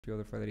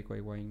de Federico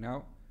Higuain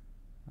now.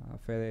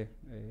 Fede,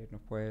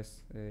 ¿nos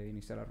puedes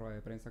iniciar la rueda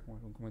de prensa con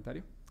algún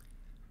comentario?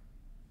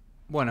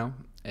 Bueno,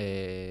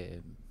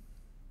 en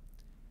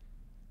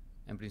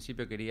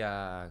principio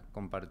quería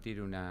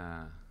compartir un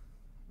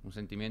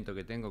sentimiento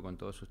que tengo con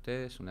todos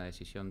ustedes, una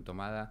decisión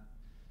tomada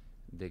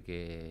de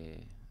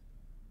que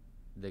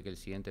el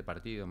siguiente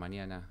partido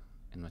mañana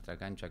en nuestra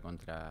cancha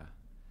contra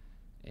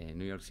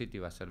New York City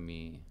va a ser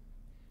mi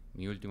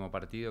último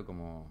partido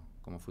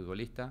como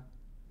futbolista.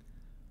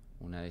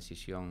 Una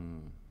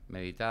decisión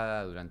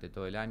meditada durante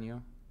todo el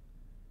año.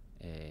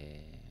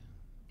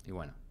 Y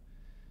bueno,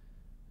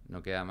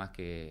 no queda más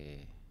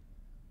que,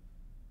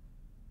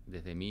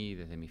 desde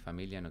mi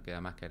familia, no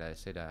queda más que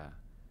agradecer a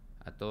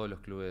todos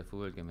los clubes de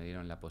fútbol que me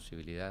dieron la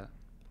posibilidad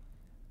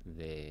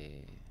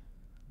de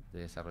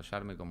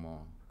desarrollarme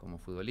como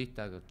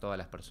futbolista, todas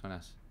las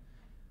personas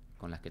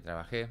con las que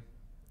trabajé,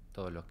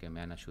 todos los que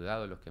me han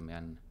ayudado, los que me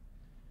han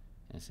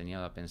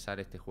enseñado a pensar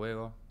este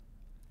juego.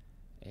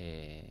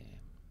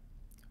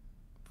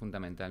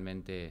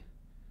 Fundamentalmente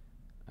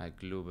al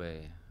club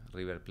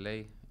River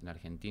Plate en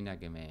Argentina,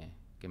 que me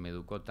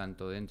educó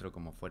tanto dentro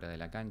como fuera de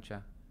la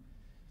cancha,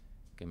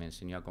 que me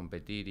enseñó a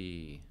competir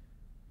y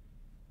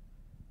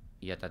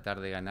a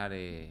tratar de ganar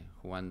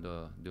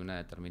jugando de una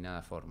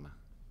determinada forma.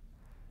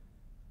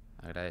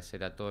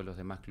 Agradecer a todos los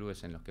demás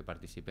clubes en los que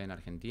participé en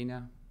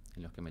Argentina,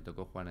 en los que me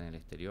tocó jugar en el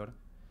exterior,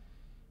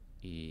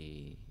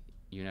 y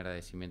un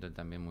agradecimiento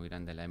también muy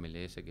grande a la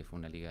MLS, que fue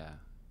una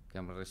liga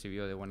que me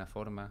recibió de buena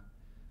forma,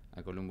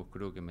 a Columbus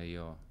Crew, que me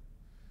dio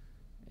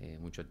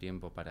mucho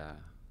tiempo para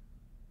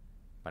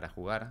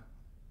jugar,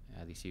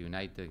 a DC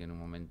United, que en un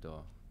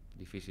momento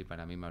difícil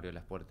para mí me abrió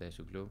las puertas de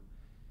su club,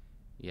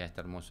 y a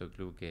este hermoso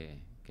club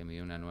que me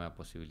dio una nueva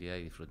posibilidad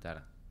de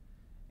disfrutar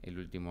el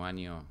último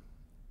año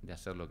de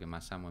hacer lo que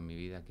más amo en mi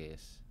vida, que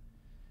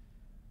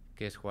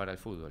es jugar al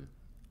fútbol.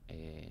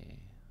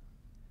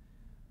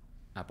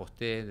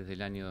 Aposté desde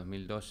el año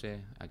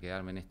 2012 a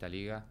quedarme en esta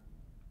liga.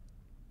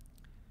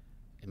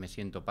 Me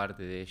siento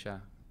parte de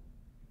ella,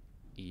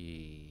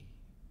 y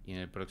en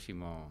el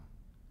próximo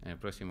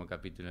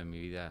capítulo de mi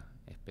vida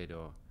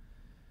espero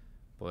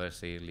poder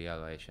seguir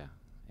ligado a ella.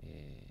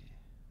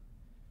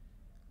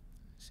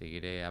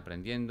 Seguiré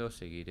aprendiendo,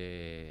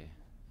 seguiré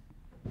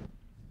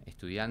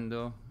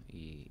estudiando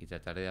y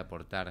trataré de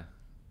aportar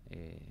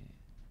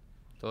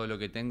todo lo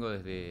que tengo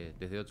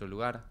desde otro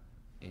lugar,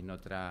 en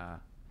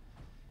otra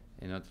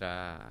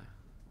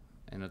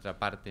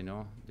parte,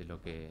 ¿no?, de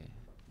lo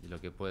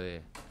que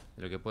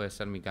puede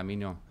ser mi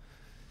camino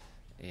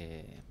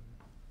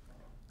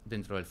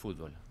dentro del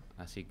fútbol.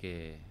 Así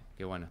que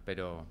bueno,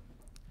 espero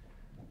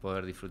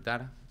poder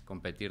disfrutar,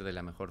 competir de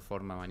la mejor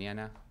forma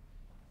mañana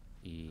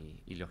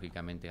y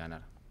lógicamente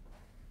ganar.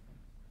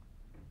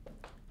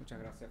 Muchas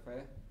gracias,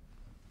 Fede.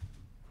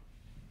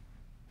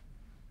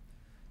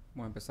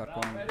 Vamos a empezar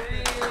con...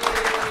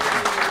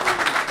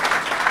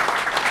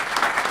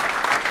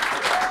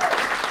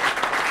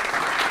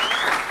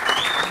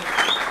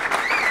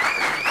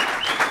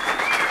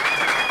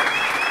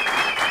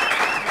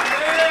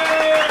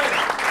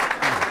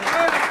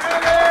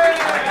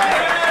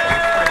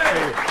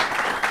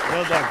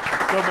 Well done.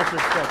 So much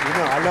respect. You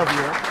know, I love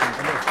you.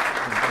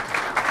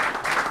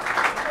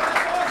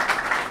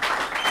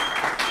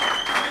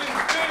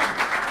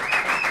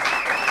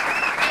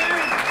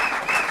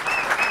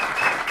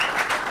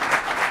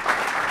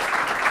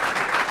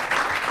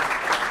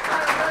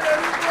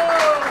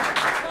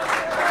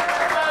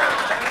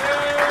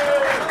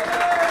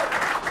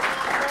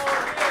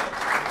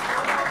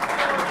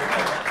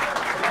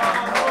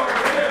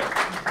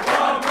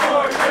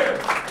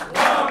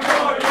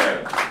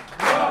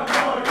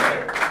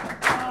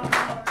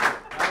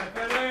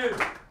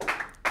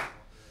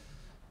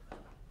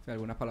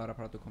 ¿Algunas palabras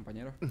para tu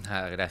compañero?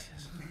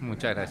 Gracias.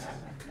 Muchas gracias.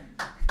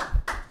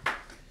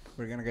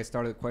 We're going to get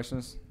started with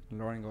questions.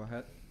 Lauren, go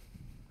ahead.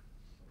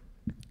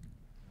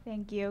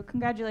 Thank you.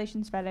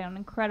 Congratulations, Fede, on an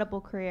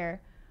incredible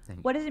career.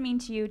 What does it mean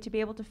to you to be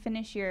able to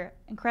finish your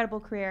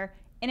incredible career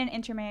in an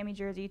Inter Miami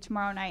jersey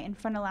tomorrow night in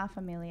front of La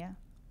Familia?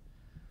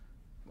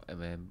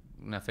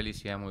 Una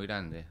felicidad muy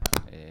grande.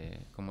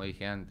 Como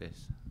dije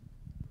antes,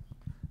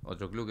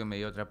 otro club que me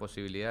dio otra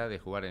posibilidad de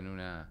jugar en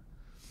una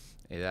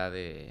edad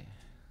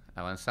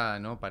avanzada,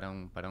 ¿no?, para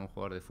un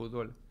jugador de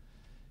fútbol,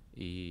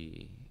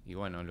 y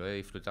bueno, lo he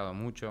disfrutado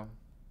mucho,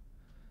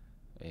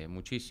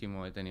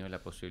 muchísimo. He tenido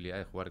la posibilidad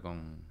de jugar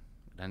con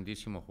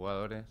grandísimos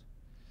jugadores,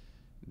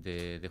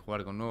 de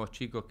jugar con nuevos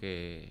chicos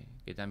que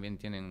también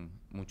tienen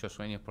muchos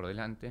sueños por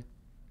delante,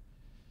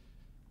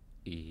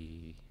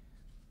 y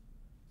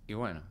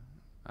bueno,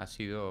 ha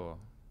sido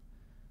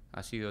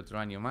otro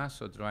año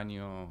más, otro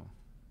año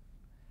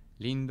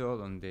lindo,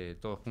 donde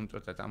todos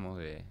juntos tratamos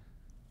de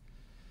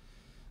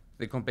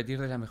competir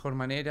de la mejor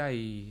manera,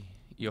 y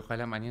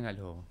ojalá mañana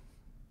lo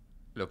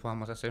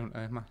podamos hacer una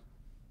vez más.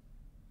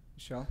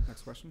 Michelle,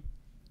 next question.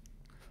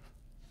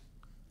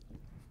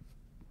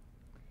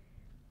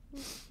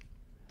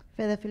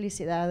 Fede,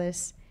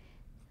 felicidades.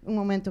 Un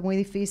momento muy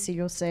difícil,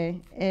 yo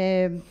sé.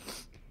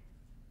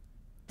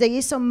 ¿Te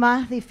hizo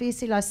más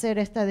difícil hacer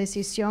esta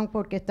decisión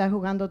porque estás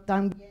jugando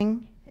tan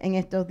bien en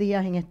estos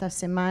días, en esta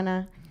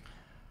semana?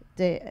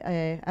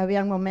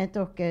 ¿Había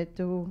momentos que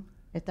tú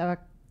estabas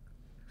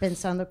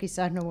pensando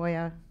quizás no voy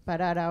a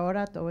parar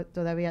ahora,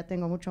 todavía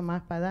tengo mucho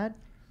más para dar?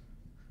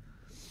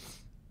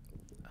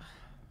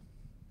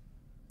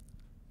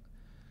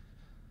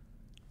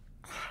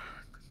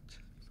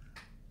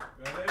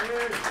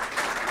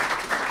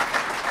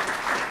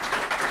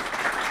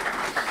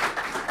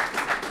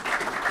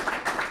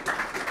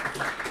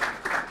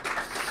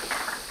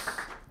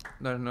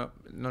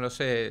 No lo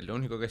sé, lo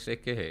único que sé es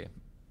que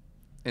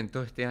en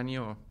todo este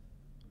año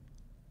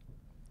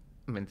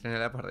me entrené a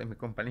la par de mis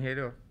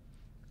compañeros,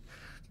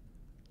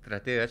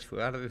 traté de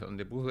ayudar de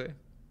donde pude.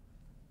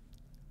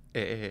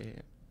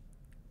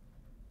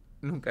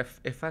 Nunca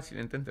es fácil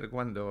entender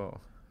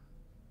cuando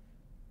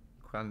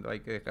hay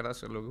que dejar de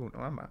hacer lo que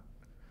uno ama.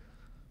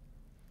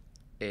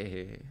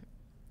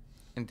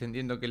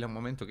 Entendiendo que los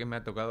momentos que me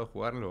ha tocado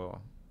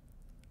jugarlo,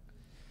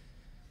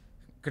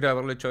 creo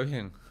haberlo hecho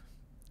bien.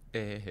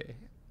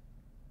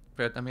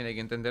 Pero también hay que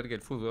entender que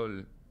el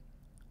fútbol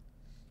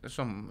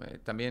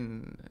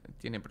también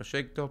tiene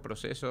proyectos,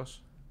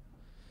 procesos.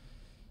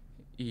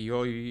 Y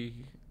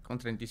hoy, con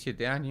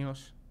 37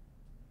 años,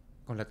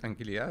 con la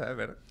tranquilidad de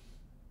haber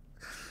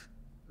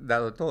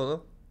dado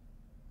todo,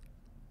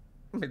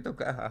 me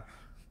toca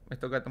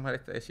tomar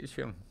esta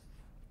decisión.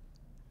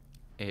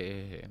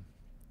 Me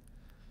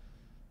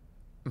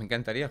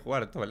encantaría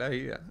jugar toda la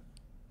vida.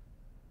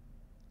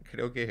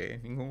 Creo que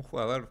ningún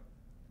jugador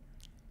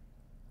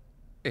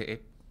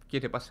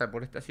quiere pasar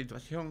por esta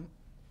situación.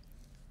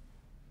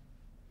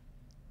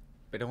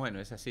 Pero bueno,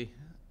 es así.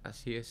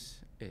 Así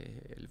es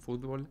el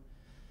fútbol.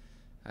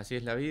 Así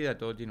es la vida.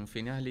 Todo tiene un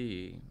final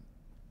y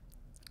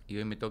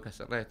hoy me toca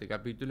cerrar este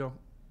capítulo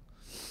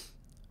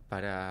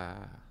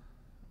para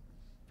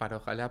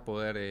ojalá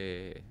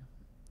poder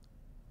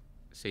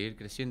seguir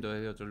creciendo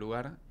desde otro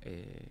lugar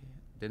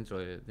dentro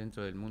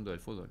del mundo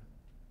del fútbol.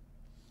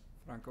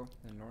 Franco,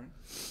 and Lauren.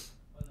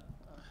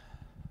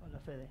 Hola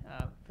Fede,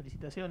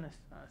 felicitaciones.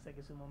 Sé que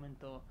es un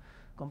momento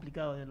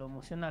complicado de lo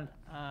emocional.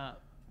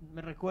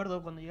 Me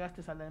recuerdo cuando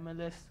llegaste a la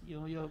MLS,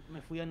 yo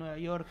me fui a Nueva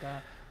York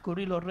a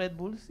cubrir los Red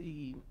Bulls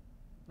y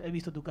he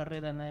visto tu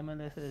carrera en la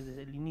MLS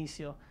desde el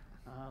inicio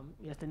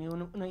y has tenido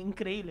una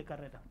increíble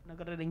carrera, una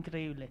carrera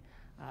increíble.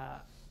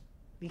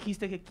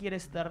 Dijiste que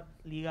quieres estar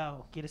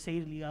ligado, quieres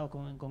seguir ligado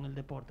con el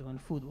deporte, con el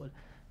fútbol.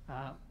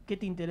 ¿Qué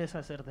te interesa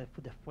hacer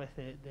después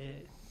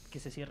de que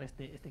se cierre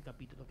este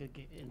capítulo?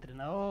 ¿Qué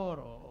entrenador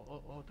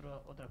o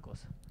otra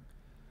cosa?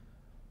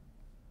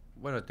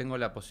 Bueno, tengo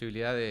la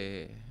posibilidad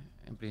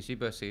en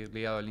principio, de seguir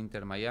ligado al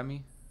Inter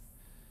Miami.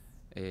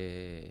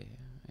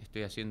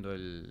 Estoy haciendo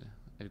el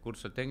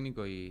curso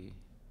técnico y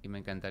me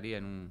encantaría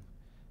en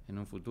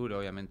un futuro,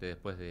 obviamente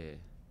después de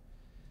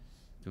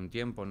un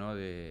tiempo, ¿no?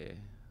 de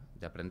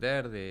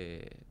aprender,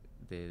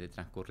 de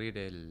transcurrir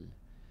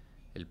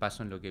el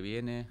paso en lo que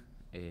viene,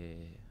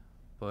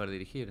 poder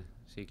dirigir.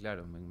 Sí,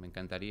 claro, me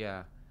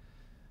encantaría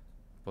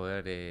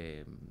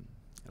poder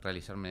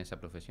realizarme en esa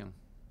profesión.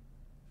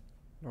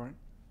 Lauren?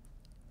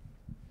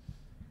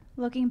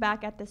 Looking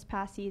back at this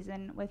past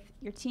season with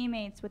your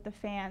teammates, with the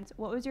fans,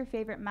 what was your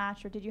favorite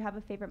match, or did you have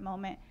a favorite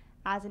moment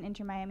as an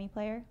Inter Miami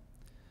player?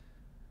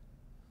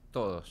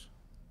 Todos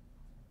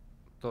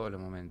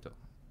los momentos,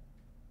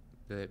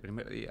 desde el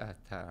primer día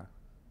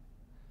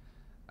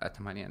hasta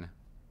mañana.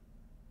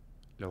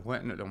 Los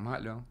buenos, los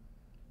malos,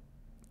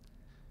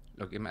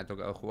 los que me ha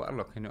tocado jugar,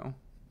 los que no.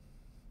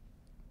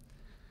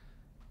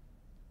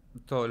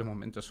 Todos los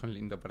momentos son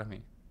lindos para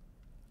mí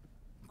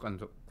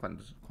cuando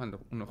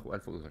uno juega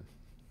al fútbol.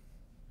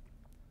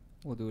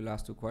 We'll do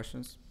last two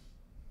questions.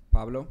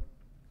 Pablo,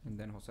 and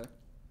then Jose.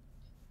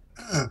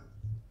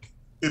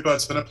 Iba,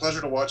 it's been a pleasure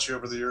to watch you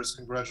over the years.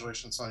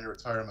 Congratulations on your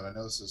retirement. I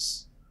know this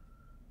is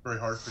very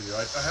hard for you.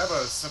 I have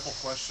a simple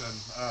question.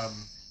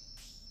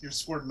 You've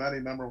scored many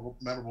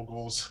memorable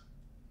goals.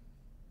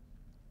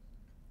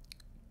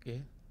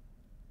 ¿Qué?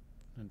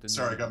 No entendí.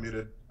 Sorry, I got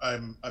muted.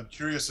 I'm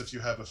curious if you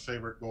have a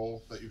favorite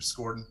goal that you've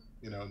scored,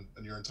 in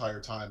your entire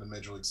time in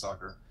Major League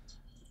Soccer.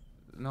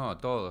 No,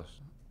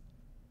 todos.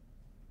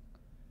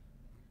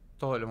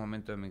 Todos los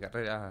momentos de mi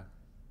carrera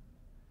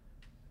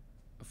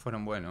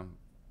fueron buenos.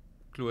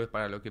 Clubes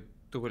para los que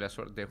tuve la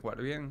suerte de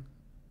jugar bien,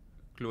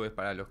 clubes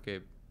para los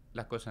que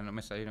las cosas no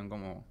me salieron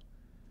como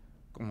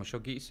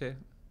yo quise,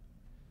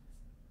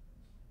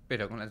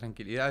 pero con la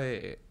tranquilidad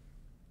de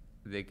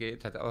que he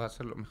tratado de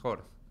hacerlo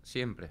mejor,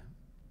 siempre.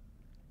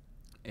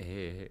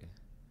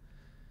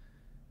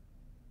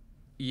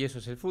 Y eso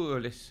es el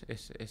fútbol, eso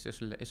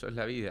es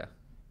la vida.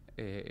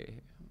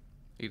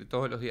 Ir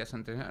todos los días a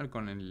entrenar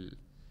con el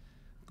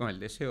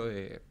deseo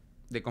de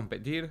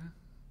competir,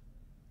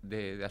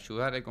 de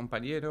ayudar al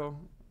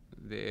compañero,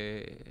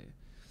 de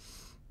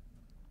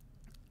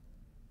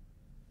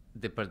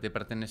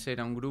pertenecer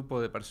a un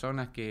grupo de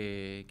personas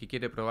que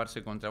quiere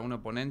probarse contra un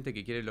oponente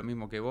que quiere lo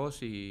mismo que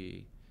vos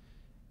y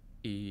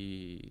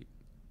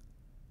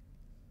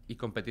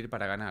competir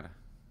para ganar.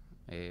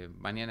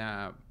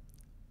 Mañana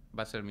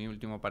va a ser mi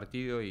último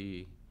partido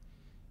y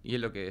es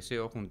lo que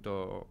deseo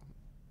junto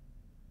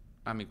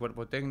a mi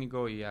cuerpo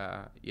técnico y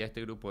a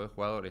este grupo de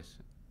jugadores.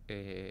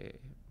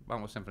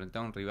 Vamos a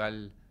enfrentar a un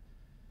rival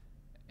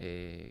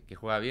que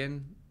juega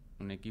bien,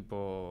 un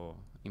equipo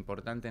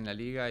importante en la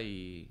liga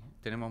y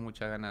tenemos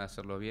muchas ganas de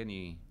hacerlo bien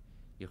y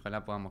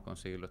ojalá podamos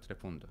conseguir los 3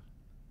 puntos.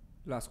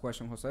 Last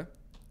question, José.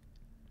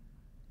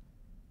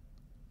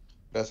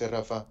 Gracias,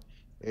 Rafa.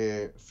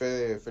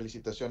 Fede,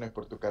 felicitaciones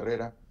por tu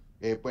carrera.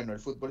 Bueno, el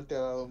fútbol te ha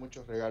dado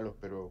muchos regalos,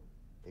 pero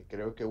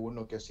creo que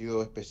uno que ha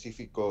sido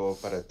específico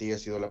para ti ha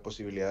sido la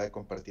posibilidad de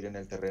compartir en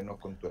el terreno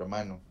con tu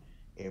hermano.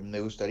 Me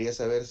gustaría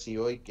saber si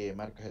hoy que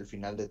marcas el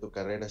final de tu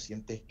carrera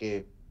sientes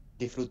que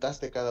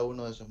disfrutaste cada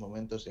uno de esos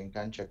momentos en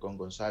cancha con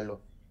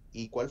Gonzalo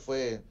y cuál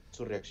fue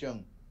su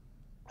reacción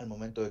al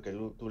momento de que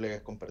tú le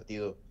hayas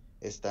compartido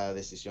esta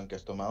decisión que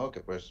has tomado,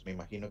 que pues me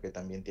imagino que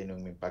también tiene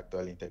un impacto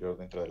al interior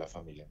dentro de la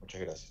familia.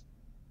 Muchas gracias.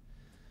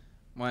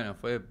 Bueno,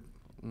 fue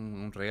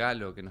un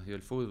regalo que nos dio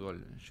el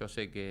fútbol. Yo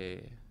sé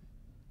que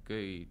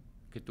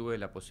tuve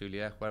la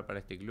posibilidad de jugar para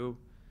este club.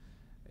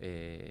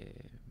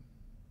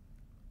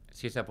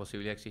 Si esa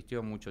posibilidad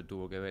existió, mucho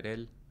tuvo que ver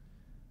él.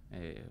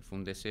 Fue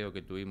un deseo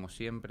que tuvimos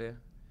siempre.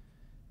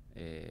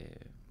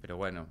 Pero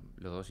bueno,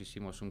 los dos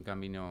hicimos un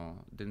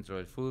camino dentro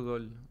del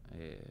fútbol.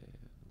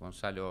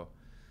 Gonzalo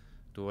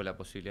tuvo la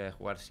posibilidad de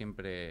jugar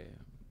siempre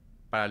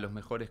para los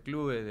mejores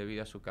clubes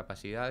debido a sus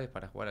capacidades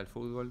para jugar al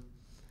fútbol.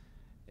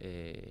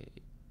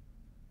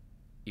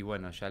 Y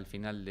bueno, ya al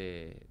final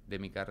de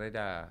mi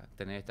carrera,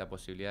 tener esta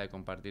posibilidad de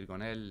compartir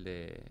con él,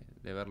 de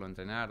verlo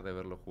entrenar, de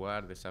verlo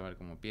jugar, de saber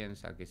cómo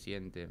piensa, qué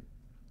siente,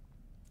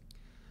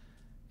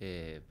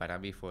 para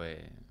mí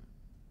fue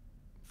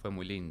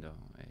muy lindo.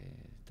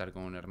 Estar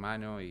con un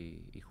hermano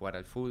y jugar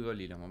al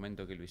fútbol y los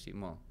momentos que lo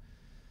hicimos,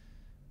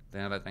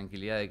 tener la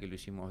tranquilidad de que lo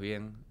hicimos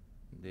bien,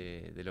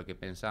 de lo que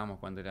pensábamos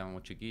cuando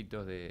éramos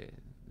chiquitos, de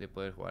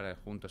poder jugar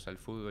juntos al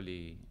fútbol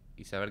y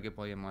saber que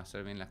podíamos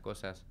hacer bien las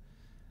cosas.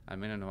 Al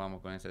menos nos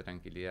vamos con esa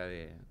tranquilidad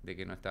de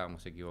que no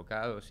estábamos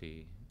equivocados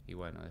y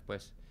bueno,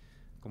 después,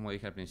 como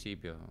dije al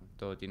principio,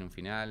 todo tiene un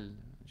final.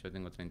 Yo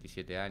tengo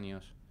 37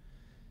 años.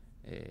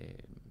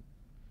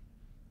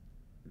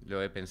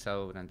 Lo he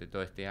pensado durante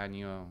todo este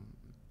año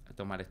a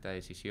tomar esta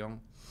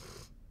decisión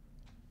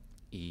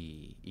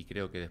y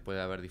creo que después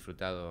de haber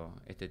disfrutado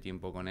este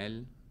tiempo con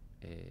él,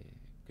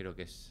 creo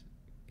que es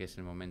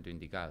el momento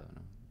indicado,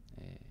 ¿no?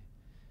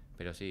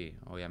 Pero sí,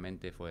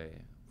 obviamente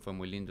fue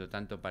muy lindo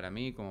tanto para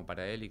mí como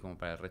para él y como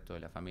para el resto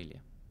de la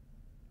familia.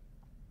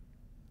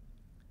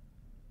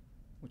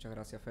 Muchas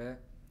gracias, Fede.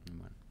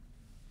 Bueno,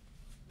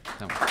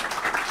 estamos.